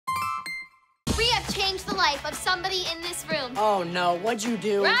change the life of somebody in this room. Oh, no. What'd you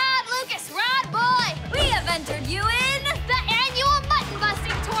do? Rod, Lucas, Rod, boy! We have entered you in the annual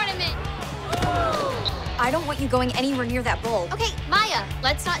mutton-busting tournament. I don't want you going anywhere near that bowl. Okay, Maya,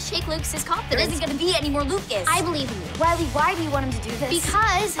 let's not shake Lucas's There confidence. isn't going to be any more Lucas. I believe in you. Riley, why do you want him to do this?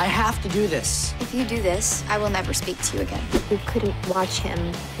 Because I have to do this. if you do this, I will never speak to you again. You couldn't watch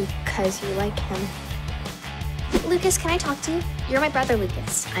him because you like him. Lucas, can I talk to you? You're my brother,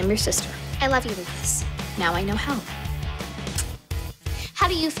 Lucas. I'm your sister. I love you, Lucas. Now I know how. How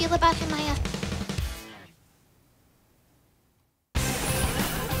do you feel about him, Maya?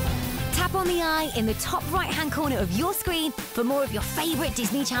 Tap on the eye in the top right-hand corner of your screen for more of your favourite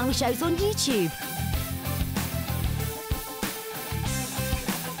Disney Channel shows on YouTube.